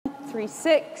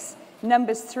136,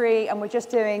 Numbers 3, and we're just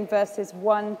doing verses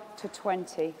 1 to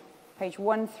 20. Page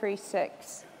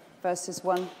 136, verses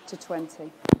 1 to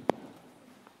 20.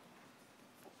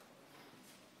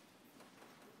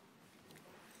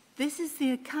 This is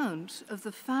the account of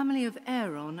the family of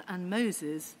Aaron and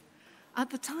Moses at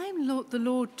the time the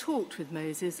Lord talked with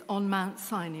Moses on Mount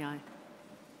Sinai.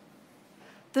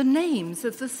 The names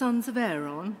of the sons of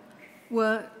Aaron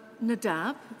were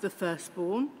Nadab, the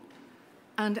firstborn,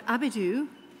 and Abihu,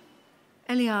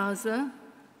 Eleazar,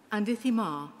 and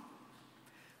Ithamar.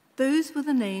 Those were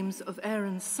the names of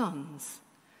Aaron's sons,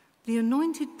 the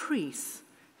anointed priests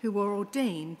who were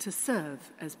ordained to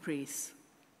serve as priests.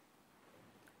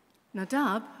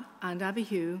 Nadab and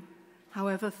Abihu,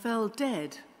 however, fell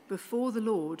dead before the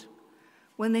Lord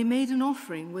when they made an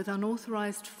offering with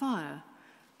unauthorized fire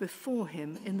before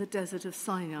him in the desert of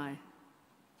Sinai.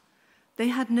 They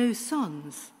had no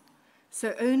sons,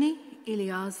 so only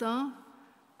Eleazar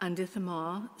and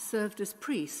Ithamar served as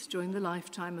priests during the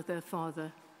lifetime of their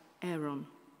father Aaron.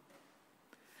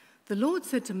 The Lord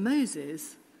said to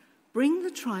Moses, "Bring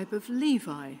the tribe of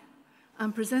Levi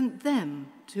and present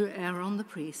them to Aaron the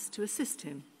priest to assist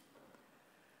him.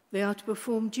 They are to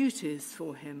perform duties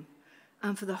for him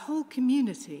and for the whole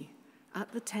community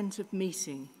at the tent of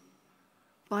meeting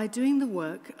by doing the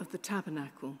work of the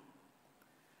tabernacle.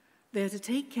 They are to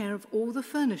take care of all the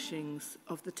furnishings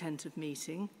of the tent of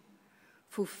meeting,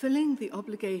 fulfilling the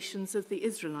obligations of the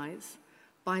Israelites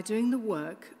by doing the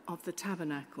work of the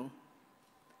tabernacle.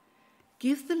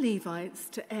 Give the Levites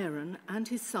to Aaron and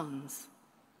his sons.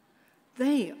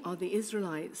 They are the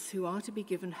Israelites who are to be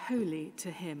given wholly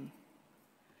to him.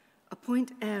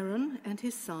 Appoint Aaron and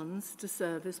his sons to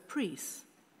serve as priests.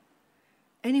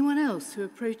 Anyone else who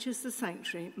approaches the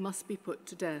sanctuary must be put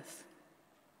to death."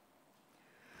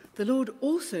 The Lord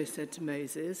also said to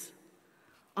Moses,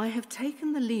 "I have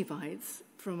taken the Levites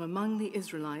from among the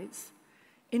Israelites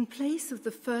in place of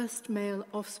the first male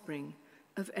offspring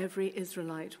of every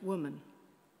Israelite woman.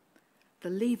 The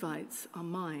Levites are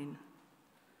mine,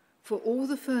 for all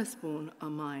the firstborn are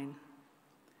mine.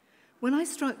 When I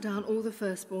struck down all the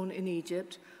firstborn in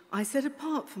Egypt, I set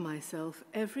apart for myself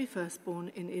every firstborn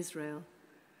in Israel,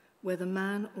 whether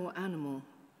man or animal.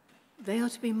 They are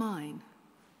to be mine.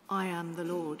 I am the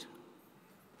Lord."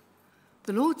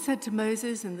 The Lord said to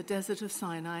Moses in the desert of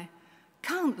Sinai,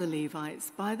 "Count the Levites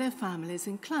by their families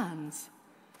and clans.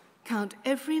 Count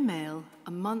every male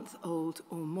a month old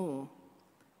or more."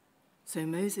 So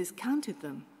Moses counted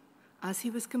them, as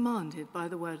he was commanded by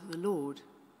the word of the Lord.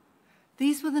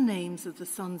 These were the names of the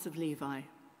sons of Levi: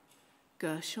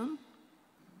 Gershon,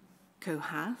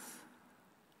 Kohath,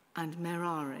 and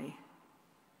Merari.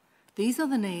 These are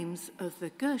the names of the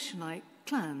Gershonite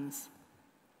clans: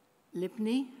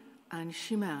 Libni and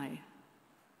Shimei.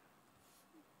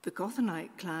 The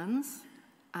Kohathite clans: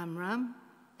 Amram,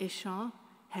 Ishar,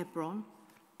 Hebron,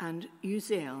 and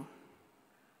Uzziel.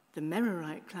 The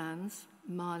Merarite clans: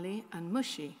 Mali and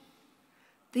Mushi.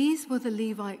 These were the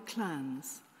Levite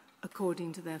clans,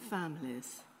 according to their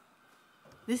families.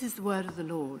 This is the word of the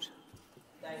Lord.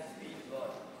 Thanks be to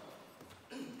God.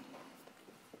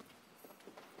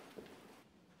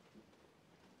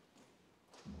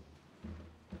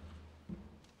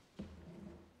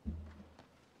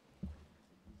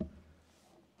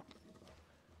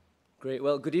 Great.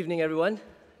 Well, good evening, everyone.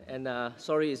 And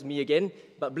sorry, it's me again.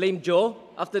 But blame Joe.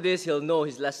 After this, he'll know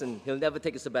his lesson. He'll never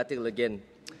take a sabbatical again.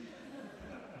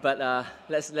 But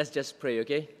let's just pray,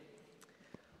 okay?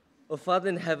 Oh, Father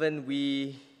in heaven,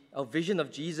 our vision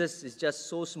of Jesus is just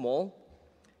so small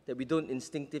that we don't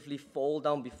instinctively fall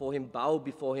down before him, bow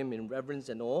before him in reverence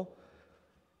and awe.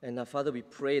 And Father, we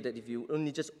pray that if you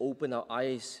only just open our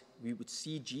eyes, we would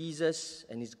see Jesus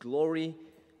and his glory,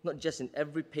 not just in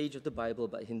every page of the Bible,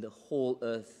 but in the whole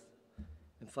earth.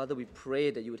 And Father, we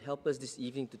pray that you would help us this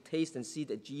evening to taste and see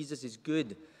that Jesus is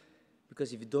good,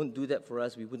 because if you don't do that for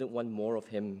us, we wouldn't want more of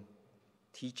him.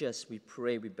 Teach us, we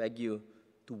pray, we beg you,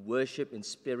 to worship in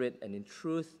spirit and in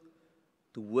truth,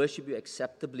 to worship you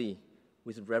acceptably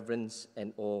with reverence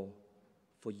and awe,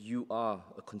 for you are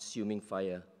a consuming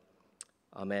fire.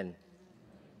 Amen.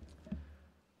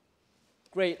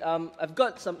 Great. I've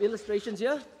got some illustrations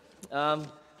here.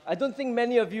 I don't think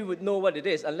many of you would know what it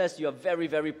is unless you are very,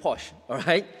 very posh, all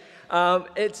right?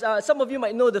 Some of you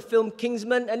might know the film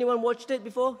Kingsman. Anyone watched it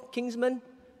before? Kingsman?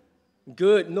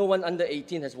 Good. No one under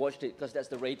 18 has watched it because that's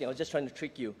the rating. I was just trying to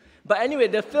trick you. But anyway,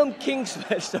 the film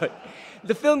Kingsman,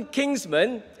 the film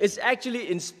Kingsman is actually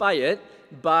inspired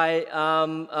by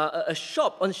a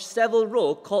shop on Savile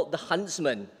Row called The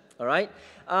Huntsman, all right?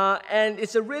 and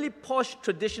it's a really posh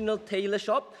traditional tailor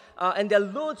shop, and there are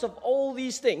loads of all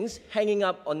these things hanging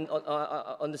up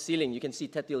on the ceiling. You can see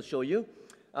Tati will show you.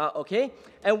 Okay,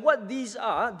 and what these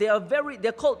are,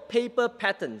 they're called paper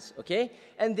patterns, okay?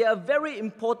 And they are a very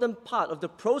important part of the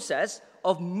process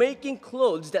of making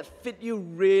clothes that fit you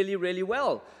really, really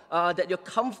well, that you're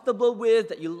comfortable with,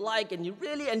 that you like, and you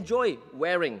really enjoy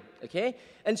wearing, okay?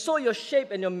 And so your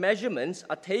shape and your measurements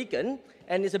are taken,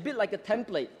 and it's a bit like a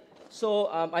template. So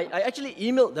I actually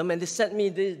emailed them, and they sent me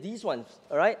these ones,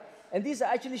 all right? And these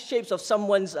are actually shapes of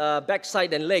someone's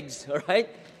backside and legs, all right?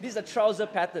 These are trouser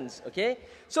patterns, okay?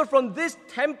 So from this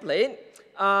template,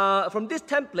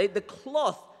 the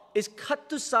cloth is cut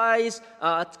to size,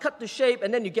 cut to shape,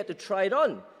 and then you get to try it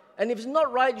on. And if it's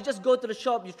not right, you just go to the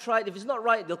shop, you try it. If it's not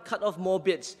right, they'll cut off more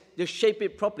bits. They'll shape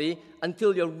it properly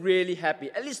until you're really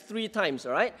happy, at least 3 times,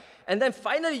 all right? And then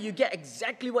finally, you get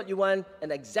exactly what you want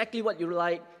and exactly what you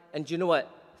like, and you know what?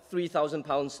 3,000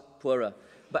 pounds poorer.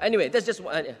 But anyway, that's just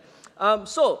one.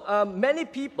 Many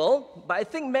people, but I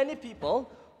think many people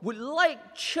would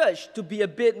like church to be a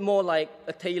bit more like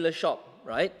a tailor shop,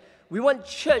 right? We want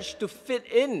church to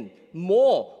fit in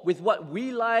more with what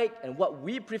we like and what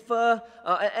we prefer.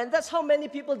 And that's how many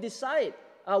people decide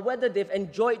whether they've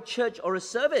enjoyed church or a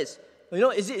service. You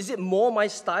know, is it more my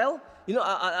style? You know,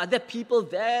 are there people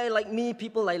there like me,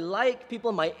 people I like,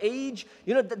 people my age?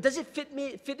 You know, does it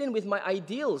fit in with my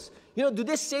ideals? You know, do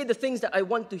they say the things that I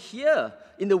want to hear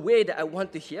in the way that I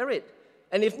want to hear it?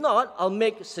 And if not, I'll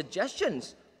make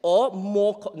suggestions. Or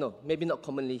maybe not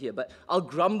commonly here, but I'll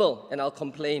grumble and I'll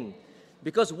complain.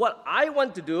 Because what I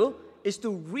want to do is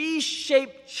to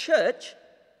reshape church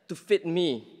to fit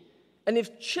me. And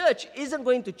if church isn't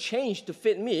going to change to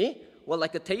fit me, well,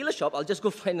 like a tailor shop, I'll just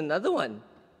go find another one.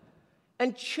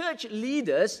 And church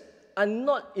leaders are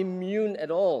not immune at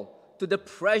all to the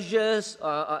pressures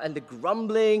and the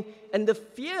grumbling and the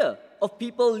fear of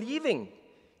people leaving.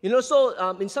 You know,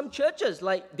 so in some churches,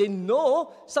 like, they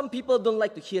know some people don't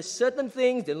like to hear certain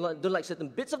things, they don't like certain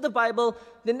bits of the Bible,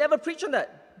 they never preach on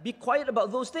that. Be quiet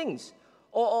about those things.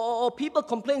 Or people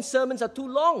complain sermons are too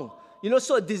long. You know,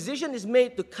 so a decision is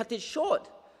made to cut it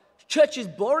short. Church is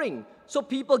boring. So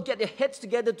people get their heads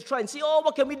together to try and see,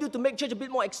 what can we do to make church a bit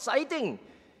more exciting?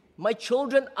 My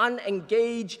children aren't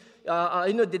engaged.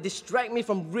 They distract me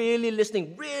from really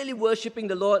listening, really worshiping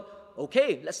the Lord.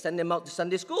 Okay, let's send them out to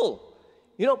Sunday school.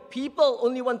 You know, people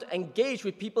only want to engage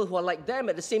with people who are like them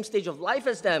at the same stage of life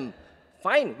as them.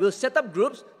 Fine, we'll set up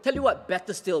groups. Tell you what,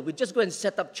 better still, we just go and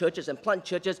set up churches and plant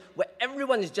churches where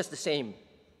everyone is just the same.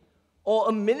 Or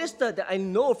a minister that I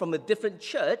know from a different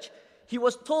church, he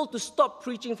was told to stop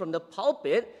preaching from the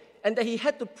pulpit and that he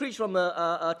had to preach from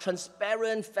a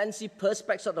transparent, fancy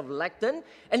perspex sort of lectern,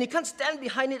 and he can't stand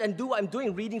behind it and do what I'm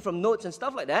doing, reading from notes and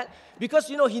stuff like that,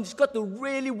 because, you know, he's got to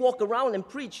really walk around and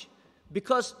preach.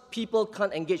 Because people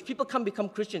can't engage. People can't become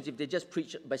Christians if they just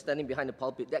preach by standing behind the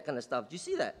pulpit, that kind of stuff. Do you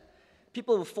see that?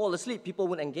 People will fall asleep. People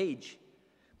won't engage.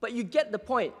 But you get the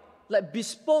point. Like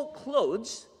bespoke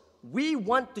clothes, we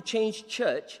want to change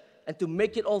church and to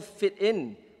make it all fit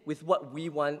in with what we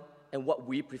want and what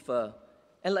we prefer.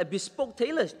 And like bespoke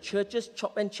tailors, churches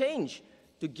chop and change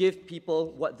to give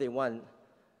people what they want.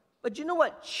 But you know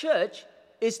what? Church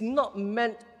is not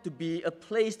meant to be a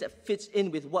place that fits in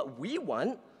with what we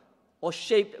want, or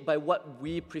shaped by what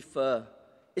we prefer.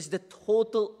 It's the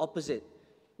total opposite.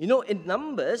 You know, in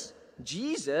Numbers,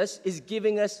 Jesus is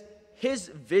giving us his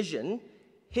vision,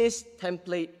 his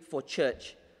template for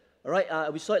church. All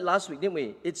right, we saw it last week, didn't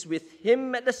we? It's with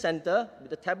him at the center, with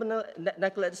the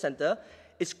tabernacle at the center.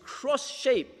 It's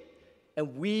cross-shaped,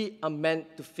 and we are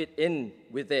meant to fit in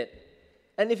with it.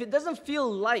 And if it doesn't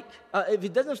feel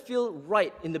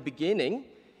right in the beginning,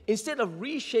 instead of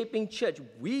reshaping church,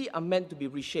 we are meant to be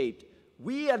reshaped.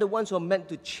 We are the ones who are meant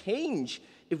to change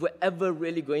if we're ever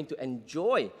really going to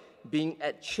enjoy being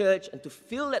at church and to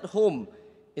feel at home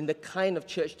in the kind of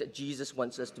church that Jesus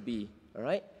wants us to be, all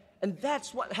right? And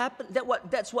that's what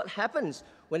happens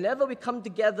whenever we come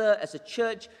together as a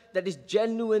church that is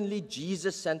genuinely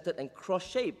Jesus-centered and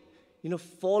cross-shaped. You know,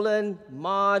 fallen,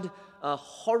 marred,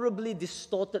 horribly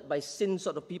distorted by sin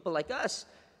sort of people like us.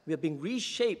 We are being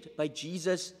reshaped by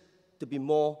Jesus to be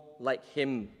more like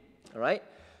him, all right?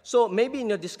 So maybe in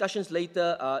your discussions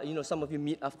later, some of you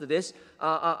meet after this,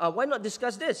 why not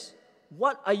discuss this?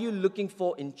 What are you looking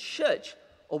for in church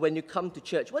or when you come to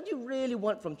church? What do you really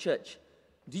want from church?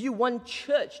 Do you want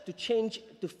church to change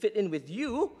to fit in with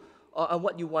you and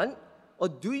what you want? Or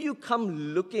do you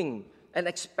come looking and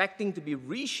expecting to be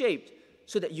reshaped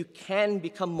so that you can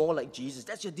become more like Jesus?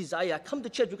 That's your desire. I come to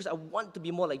church because I want to be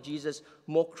more like Jesus,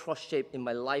 more cross-shaped in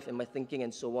my life and my thinking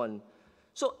and so on.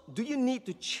 So do you need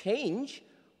to change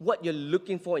what you're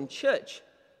looking for in church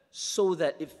so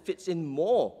that it fits in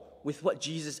more with what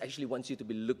Jesus actually wants you to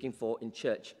be looking for in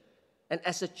church? And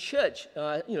as a church,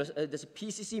 there's a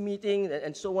PCC meeting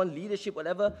and so on, leadership,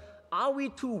 whatever. Are we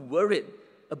too worried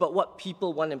about what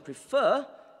people want and prefer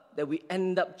that we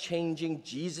end up changing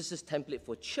Jesus' template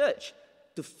for church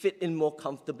to fit in more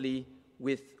comfortably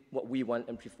with what we want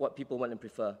and what people want and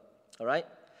prefer? All right?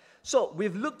 So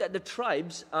we've looked at the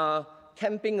tribes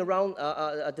camping around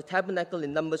the tabernacle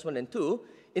in Numbers 1 and 2.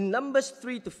 In Numbers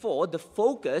 3 to 4, the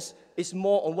focus is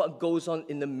more on what goes on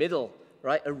in the middle,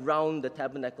 right, around the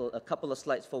tabernacle. A couple of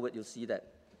slides forward, you'll see that.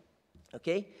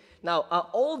 Okay? Now,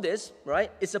 all this,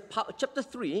 right, is chapter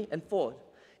 3 and 4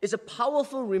 is a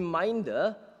powerful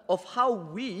reminder of how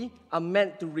we are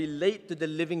meant to relate to the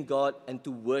living God and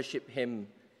to worship Him.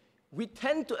 We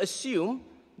tend to assume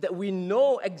that we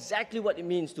know exactly what it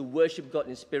means to worship God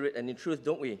in spirit and in truth,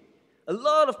 don't we? A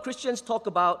lot of Christians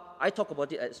I talk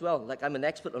about it as well, like I'm an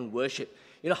expert on worship.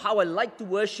 You know, how I like to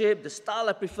worship, the style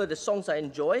I prefer, the songs I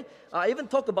enjoy. I even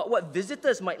talk about what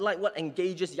visitors might like, what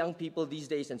engages young people these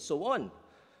days, and so on.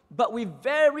 But we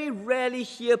very rarely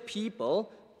hear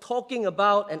people talking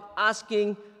about and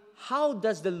asking, how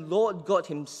does the Lord God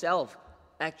Himself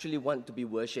actually want to be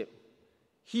worshipped?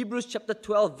 Hebrews chapter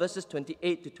 12, verses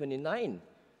 28 to 29.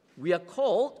 We are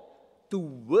called to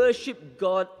worship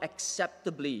God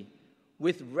acceptably,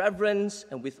 with reverence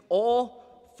and with awe,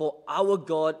 for our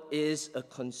God is a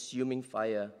consuming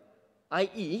fire.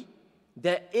 I.e.,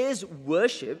 there is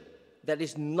worship that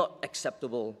is not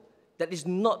acceptable, that is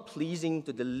not pleasing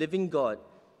to the living God,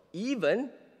 even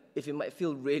if it might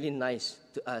feel really nice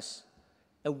to us.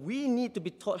 And we need to be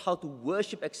taught how to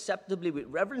worship acceptably with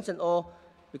reverence and awe,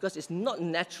 because it's not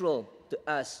natural to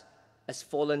us as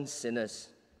fallen sinners.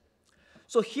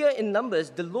 So here in Numbers,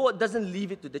 the Lord doesn't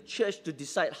leave it to the church to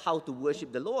decide how to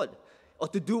worship the Lord or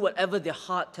to do whatever their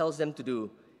heart tells them to do.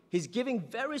 He's giving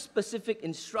very specific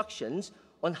instructions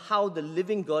on how the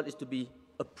living God is to be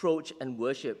approached and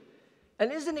worshipped.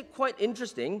 And isn't it quite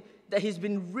interesting that He's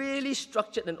been really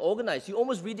structured and organized? You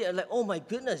almost read it and like, oh my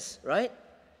goodness, right?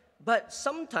 But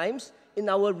sometimes in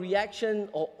our reaction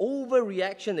or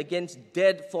overreaction against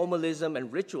dead formalism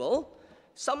and ritual,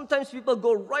 sometimes people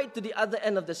go right to the other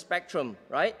end of the spectrum,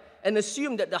 right? And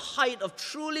assume that the height of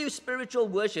truly spiritual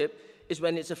worship is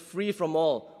when it's a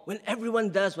free-from-all, when everyone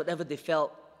does whatever they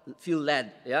feel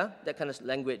led, yeah? That kind of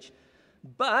language.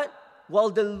 But while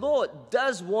the Lord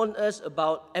does warn us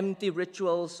about empty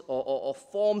rituals or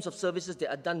forms of services that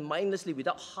are done mindlessly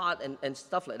without heart and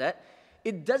stuff like that,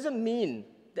 it doesn't mean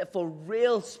that for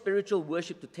real spiritual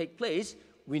worship to take place,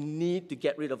 we need to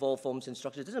get rid of all forms and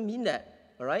structures. It doesn't mean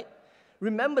that, all right?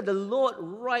 Remember the Lord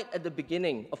right at the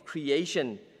beginning of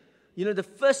creation. You know, the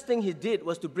first thing He did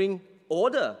was to bring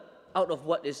order out of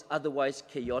what is otherwise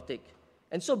chaotic.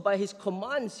 And so by His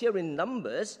commands here in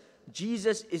Numbers,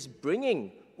 Jesus is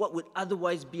bringing what would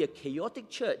otherwise be a chaotic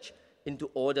church into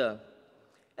order.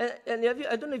 And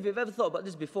I don't know if you've ever thought about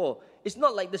this before. It's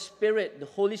not like the Spirit, the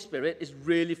Holy Spirit, is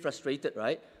really frustrated,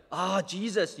 right?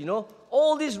 Jesus, you know,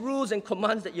 all these rules and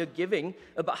commands that you're giving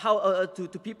about how to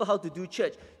people how to do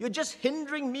church, you're just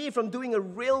hindering me from doing a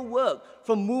real work,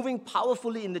 from moving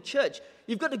powerfully in the church.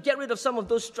 You've got to get rid of some of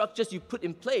those structures you put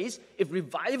in place if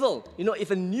revival,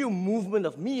 if a new movement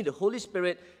of me, the Holy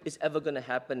Spirit, is ever going to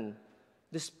happen.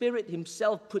 The Spirit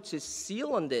Himself puts His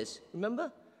seal on this,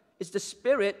 remember? It's the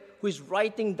Spirit who is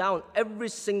writing down every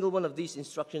single one of these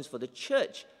instructions for the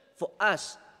church, for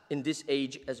us in this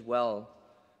age as well.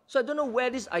 So I don't know where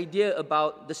this idea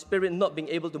about the Spirit not being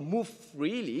able to move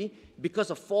freely because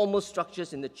of formal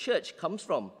structures in the church comes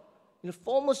from.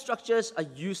 Formal structures are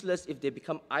useless if they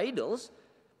become idols,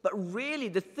 but really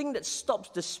the thing that stops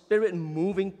the Spirit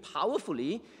moving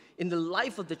powerfully in the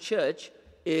life of the church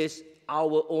is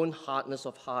our own hardness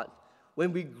of heart.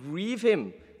 When we grieve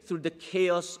Him through the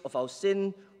chaos of our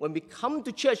sin, when we come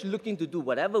to church looking to do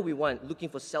whatever we want, looking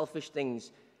for selfish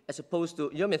things, as opposed to,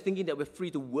 thinking that we're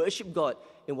free to worship God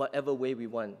in whatever way we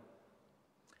want.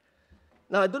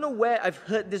 Now, I don't know where I've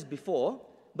heard this before,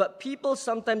 but people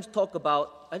sometimes talk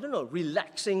about,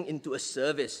 relaxing into a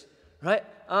service, right?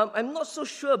 I'm not so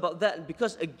sure about that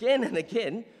because again and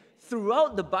again,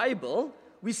 throughout the Bible,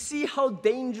 we see how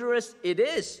dangerous it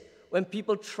is when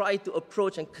people try to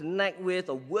approach and connect with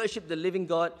or worship the living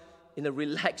God in a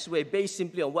relaxed way, based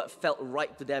simply on what felt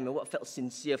right to them and what felt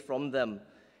sincere from them.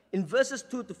 In verses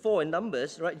 2 to 4 in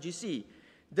Numbers, right, do you see?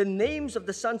 The names of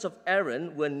the sons of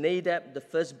Aaron were Nadab, the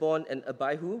firstborn, and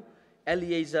Abihu,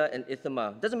 Eleazar, and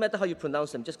Ithamar. Doesn't matter how you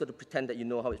pronounce them, just got to pretend that you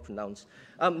know how it's pronounced,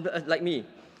 like me.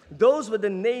 Those were the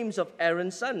names of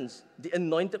Aaron's sons, the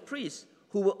anointed priests,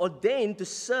 who were ordained to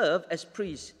serve as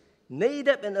priests.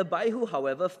 Nadab and Abihu,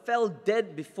 however, fell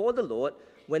dead before the Lord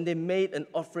when they made an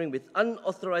offering with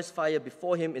unauthorized fire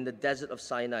before him in the desert of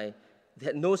Sinai. They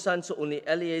had no sons, so only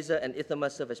Eleazar and Ithamar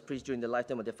served as priests during the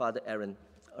lifetime of their father Aaron.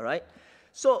 All right?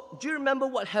 So, do you remember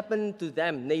what happened to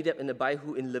them, Nadab and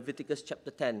Abihu, in Leviticus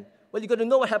chapter 10? Well, you've got to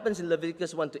know what happens in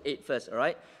Leviticus 1 to 8 first, all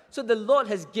right? So, the Lord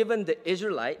has given the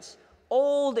Israelites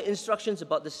all the instructions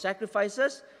about the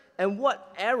sacrifices and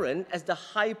what Aaron, as the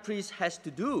high priest, has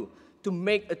to do to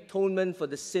make atonement for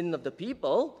the sin of the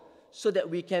people so that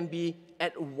we can be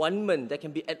at one-man. There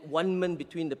can be at one-man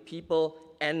between the people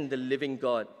and the living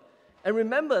God. And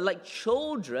remember, like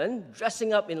children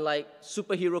dressing up in like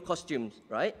superhero costumes,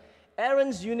 right?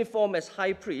 Aaron's uniform as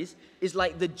high priest is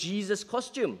like the Jesus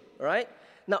costume, right?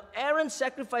 Now, Aaron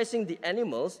sacrificing the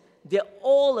animals, they're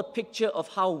all a picture of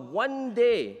how one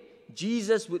day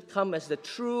Jesus would come as the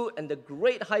true and the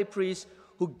great high priest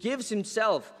who gives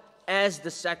himself as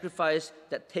the sacrifice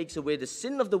that takes away the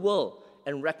sin of the world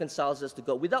and reconciles us to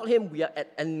God. Without him, we are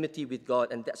at enmity with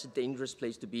God, and that's a dangerous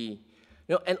place to be.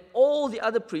 You know, and all the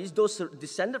other priests, those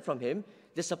descended from him,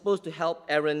 they're supposed to help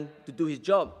Aaron to do his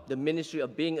job, the ministry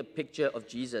of being a picture of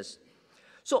Jesus.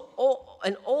 So,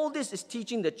 all this is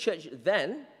teaching the church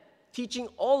then, teaching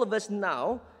all of us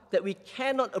now, that we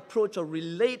cannot approach or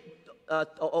relate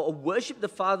or worship the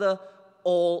Father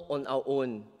all on our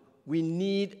own. We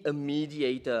need a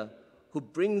mediator who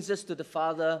brings us to the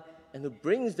Father and who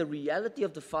brings the reality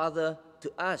of the Father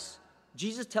to us.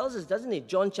 Jesus tells us, doesn't he?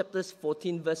 John chapter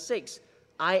 14, verse 6,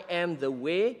 I am the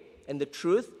way and the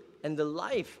truth and the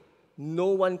life. No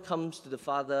one comes to the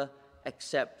Father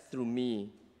except through me.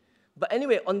 But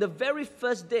anyway, on the very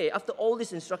first day, after all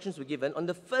these instructions were given, on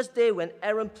the first day when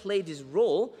Aaron played his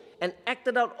role and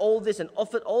acted out all this and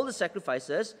offered all the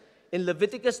sacrifices, in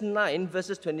Leviticus 9,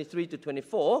 verses 23 to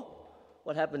 24,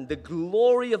 what happened? The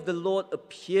glory of the Lord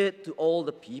appeared to all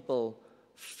the people.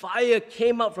 Fire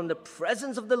came out from the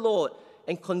presence of the Lord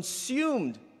and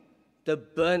consumed the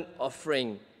burnt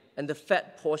offering and the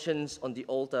fat portions on the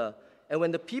altar. And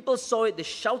when the people saw it, they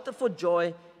shouted for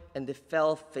joy and they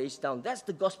fell face down. That's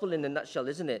the gospel in a nutshell,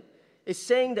 isn't it? It's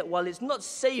saying that while it's not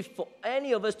safe for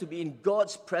any of us to be in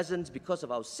God's presence because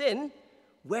of our sin,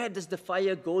 where does the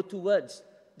fire go towards?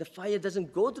 The fire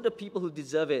doesn't go to the people who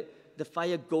deserve it. The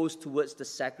fire goes towards the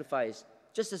sacrifice.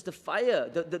 Just as the fire,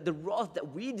 the wrath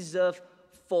that we deserve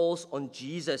falls on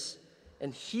Jesus.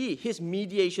 And his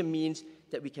mediation means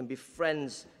that we can be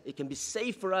friends. It can be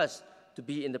safe for us to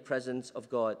be in the presence of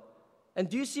God. And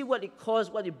do you see what it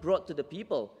caused, what it brought to the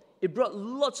people? It brought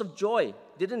lots of joy,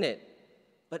 didn't it?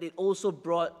 But it also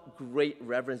brought great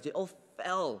reverence. They all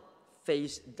fell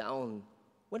face down.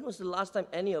 When was the last time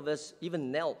any of us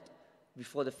even knelt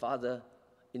before the Father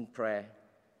in prayer?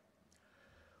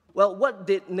 Well, what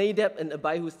did Nadab and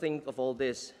Abihu think of all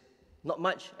this? Not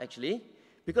much, actually.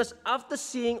 Because after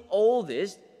seeing all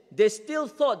this, they still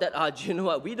thought that, do you know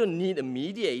what, we don't need a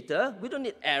mediator. We don't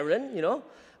need Aaron, you know.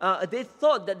 They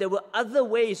thought that there were other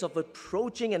ways of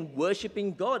approaching and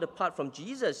worshiping God apart from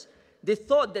Jesus. They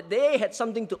thought that they had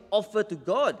something to offer to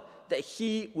God that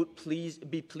he would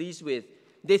be pleased with.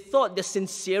 They thought the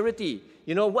sincerity,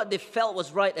 you know, what they felt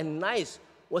was right and nice,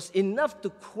 was enough to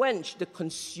quench the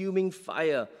consuming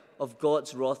fire of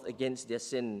God's wrath against their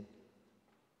sin.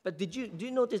 But do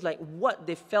you notice, like, what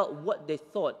they felt, what they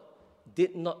thought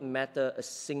did not matter a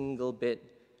single bit?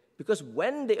 Because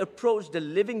when they approached the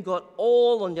living God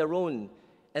all on their own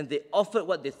and they offered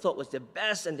what they thought was their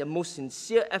best and their most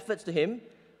sincere efforts to him,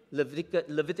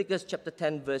 Leviticus chapter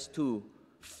 10, verse 2,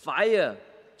 fire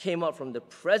came out from the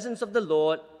presence of the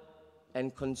Lord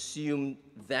and consumed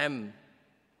them.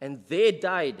 And they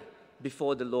died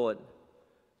before the Lord.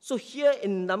 So here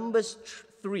in Numbers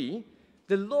 3,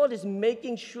 the Lord is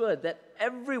making sure that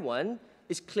everyone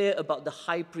is clear about the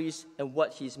high priest and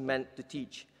what he's meant to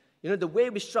teach. You know, the way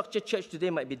we structure church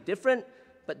today might be different,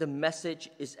 but the message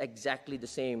is exactly the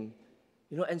same.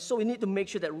 You know, and so we need to make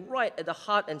sure that right at the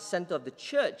heart and center of the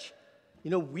church,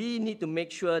 you know, we need to make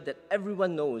sure that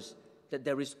everyone knows that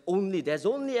there's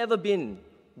only ever been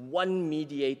one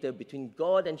mediator between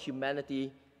God and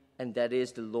humanity, and that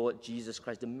is the Lord Jesus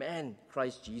Christ, the man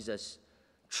Christ Jesus.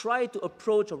 Try to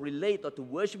approach or relate or to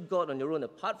worship God on your own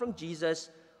apart from Jesus,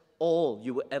 all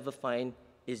you will ever find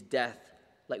is death,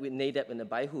 like with Nadab and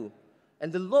Abihu.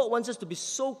 And the Lord wants us to be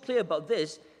so clear about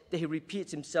this that he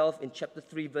repeats himself in chapter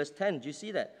 3, verse 10. Do you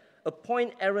see that?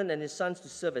 Appoint Aaron and his sons to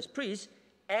serve as priests.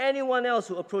 Anyone else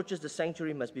who approaches the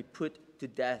sanctuary must be put to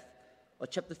death. Or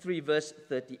chapter 3, verse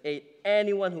 38.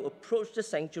 Anyone who approached the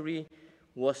sanctuary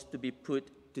was to be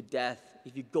put to death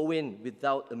if you go in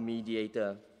without a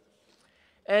mediator.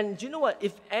 And do you know what?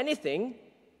 If anything,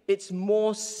 it's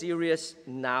more serious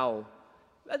now.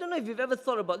 I don't know if you've ever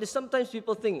thought about this. Sometimes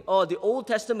people think, oh, the Old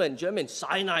Testament, German,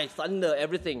 Sinai, thunder,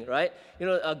 everything, right?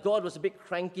 God was a bit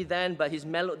cranky then, but he's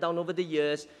mellowed down over the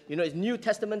years. It's New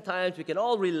Testament times. We can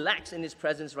all relax in his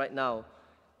presence right now.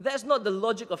 That's not the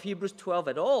logic of Hebrews 12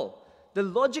 at all. The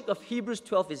logic of Hebrews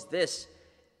 12 is this.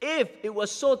 If it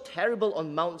was so terrible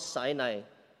on Mount Sinai,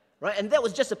 right, and that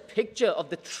was just a picture of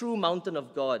the true mountain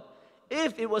of God,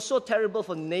 if it was so terrible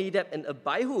for Nadab and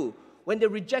Abihu, when they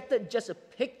rejected just a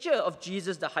picture of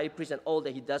Jesus, the high priest, and all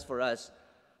that he does for us,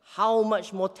 how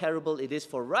much more terrible it is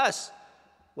for us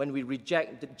when we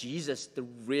reject Jesus, the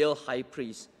real high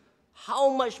priest. How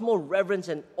much more reverence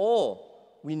and awe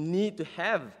we need to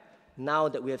have now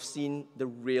that we have seen the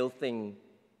real thing.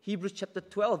 Hebrews chapter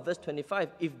 12, verse 25,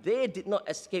 if they did not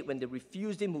escape when they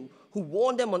refused him who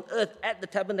warned them on earth at the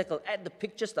tabernacle, at the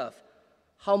picture stuff,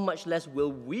 how much less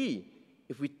will we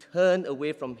if we turn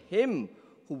away from him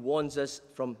who warns us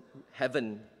from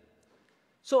heaven.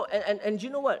 So, and you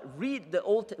know what? Read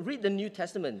the New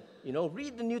Testament.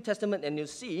 Read the New Testament and you'll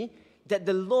see that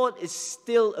the Lord is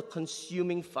still a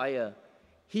consuming fire.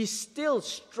 He still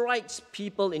strikes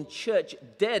people in church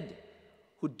dead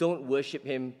who don't worship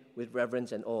him with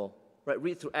reverence and awe. Right?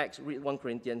 Read through Acts, read 1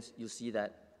 Corinthians, you'll see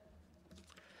that.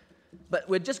 But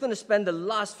we're just going to spend the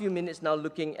last few minutes now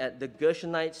looking at the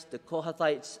Gershonites, the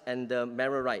Kohathites, and the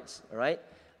Merarites. All right?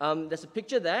 There's a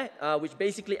picture there which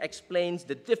basically explains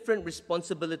the different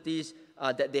responsibilities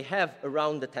that they have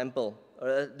around the temple,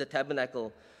 or the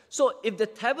tabernacle. So if the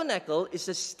tabernacle is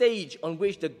a stage on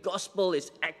which the gospel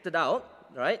is acted out,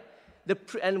 right?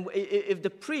 And if the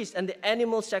priest and the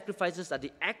animal sacrifices are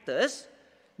the actors,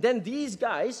 then these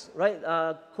guys, right,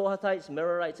 Kohathites,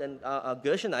 Merarites, and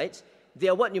Gershonites, they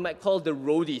are what you might call the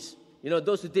roadies.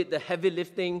 Those who did the heavy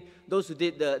lifting, those who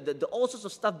did the all sorts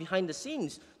of stuff behind the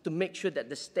scenes to make sure that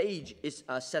the stage is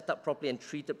set up properly and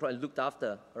treated properly and looked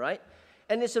after, all right?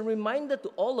 And it's a reminder to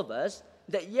all of us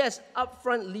that, yes,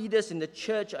 upfront leaders in the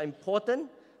church are important,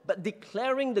 but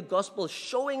declaring the gospel,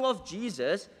 showing off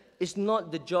Jesus, is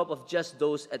not the job of just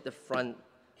those at the front.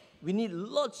 We need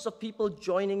lots of people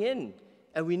joining in,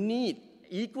 and we need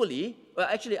equally, well,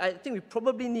 actually, I think we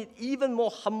probably need even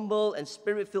more humble and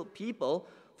spirit-filled people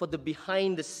for the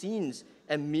behind-the-scenes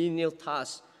and menial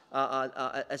tasks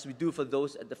as we do for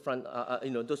those at the front,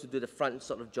 those who do the front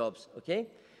sort of jobs, okay?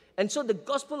 And so the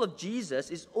gospel of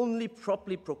Jesus is only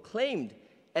properly proclaimed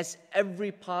as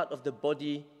every part of the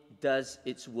body does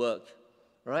its work,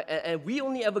 right? And we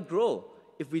only ever grow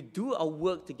if we do our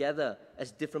work together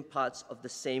as different parts of the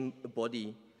same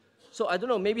body. So I don't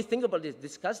know, maybe think about this,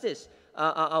 discuss this.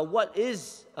 What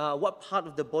part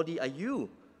of the body are you?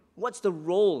 What's the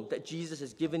role that Jesus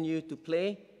has given you to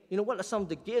play? What are some of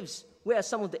the gifts? Where are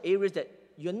some of the areas that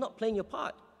you're not playing your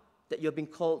part, that you're being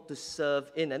called to serve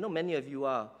in? I know many of you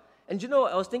are. And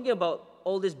I was thinking about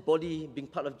all this body, being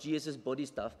part of Jesus' body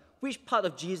stuff. Which part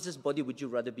of Jesus' body would you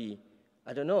rather be?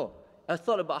 I don't know. I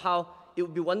thought about how it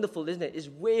would be wonderful, isn't it? It's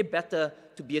way better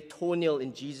to be a toenail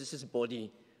in Jesus'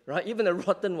 body, right? Even a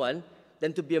rotten one,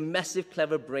 than to be a massive,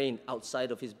 clever brain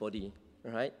outside of his body,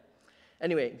 right?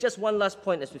 Anyway, just one last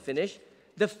point as we finish.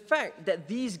 The fact that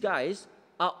these guys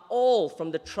are all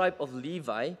from the tribe of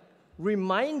Levi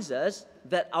reminds us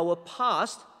that our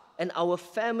past and our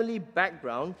family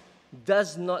background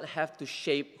does not have to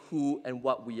shape who and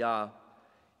what we are.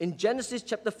 In Genesis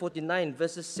chapter 49,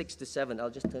 verses 6 to 7, I'll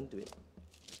just turn to it.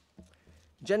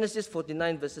 Genesis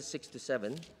 49, verses 6 to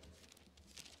 7.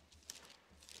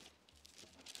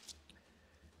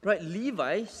 Right,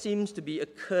 Levi seems to be a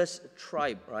cursed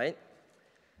tribe, right?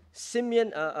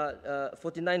 Simeon,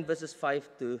 49 verses 5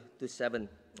 to 7,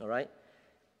 all right?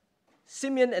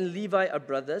 Simeon and Levi are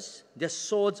brothers. Their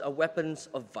swords are weapons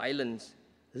of violence.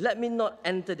 Let me not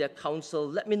enter their council.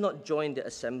 Let me not join their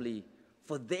assembly.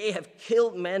 For they have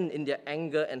killed men in their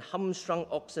anger and hamstrung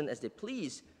oxen as they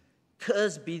please.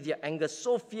 Cursed be their anger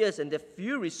so fierce and their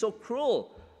fury so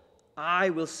cruel. I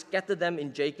will scatter them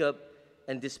in Jacob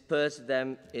and disperse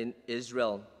them in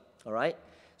Israel. All right?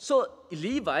 So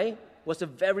Levi was a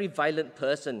very violent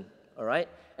person. All right?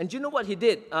 And do you know what he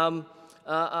did?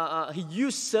 He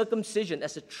used circumcision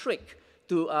as a trick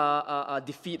to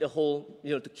defeat a whole,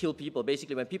 to kill people.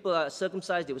 Basically, when people are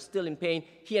circumcised, they were still in pain.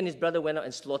 He and his brother went out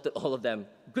and slaughtered all of them.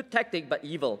 Good tactic, but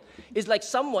evil. It's like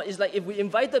if we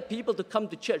invited people to come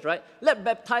to church, right? Let's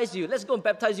baptize you. Let's go and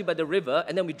baptize you by the river,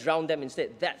 and then we drown them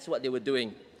instead. That's what they were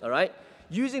doing, all right?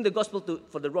 Using the gospel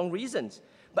for the wrong reasons.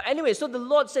 But anyway, so the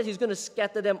Lord said he's going to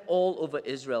scatter them all over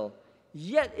Israel.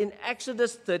 Yet in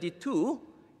Exodus 32,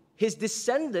 his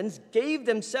descendants gave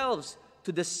themselves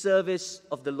to the service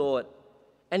of the Lord.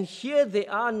 And here they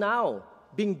are now,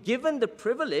 being given the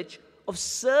privilege of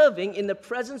serving in the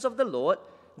presence of the Lord.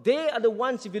 They are the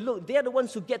ones, if you look, they are the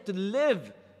ones who get to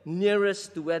live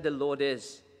nearest to where the Lord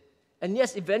is. And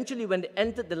yes, eventually when they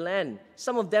entered the land,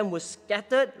 some of them were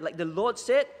scattered, like the Lord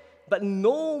said, but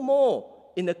no more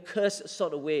in a cursed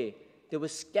sort of way. They were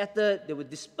scattered, they were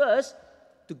dispersed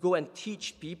to go and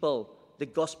teach people the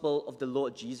gospel of the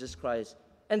Lord Jesus Christ.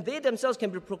 And they themselves can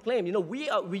be proclaimed. You know,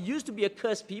 we used to be a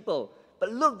cursed people,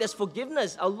 but look, there's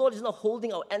forgiveness. Our Lord is not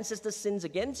holding our ancestors' sins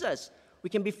against us. We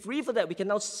can be free for that. We can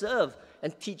now serve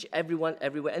and teach everyone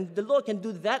everywhere. And the Lord can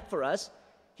do that for us.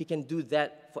 He can do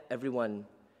that for everyone.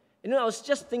 You know, I was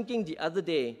just thinking the other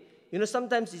day, you know,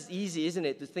 sometimes it's easy, isn't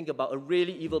it, to think about a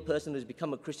really evil person who's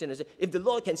become a Christian and say, if the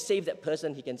Lord can save that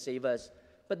person, He can save us.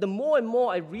 But the more and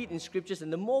more I read in Scriptures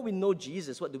and the more we know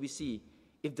Jesus, what do we see?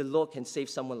 If the Lord can save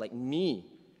someone like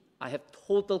me, I have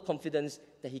total confidence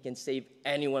that He can save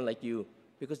anyone like you,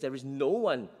 because there is no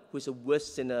one who is a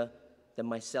worse sinner than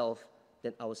myself,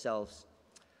 than ourselves.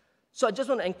 So I just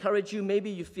want to encourage you, maybe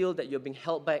you feel that you're being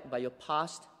held back by your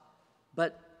past,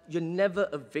 but you're never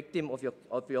a victim of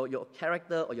your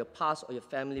character or your past or your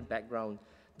family background.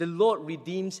 The Lord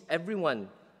redeems everyone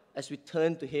as we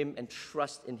turn to Him and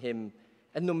trust in Him.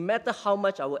 And no matter how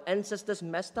much our ancestors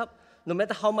messed up, no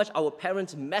matter how much our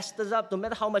parents messed us up, no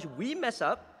matter how much we mess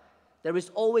up, there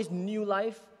is always new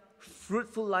life,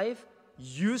 fruitful life,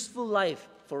 useful life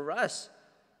for us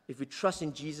if we trust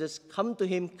in Jesus, come to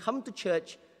Him, come to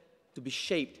church to be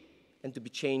shaped and to be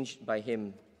changed by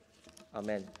Him.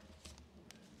 Amen.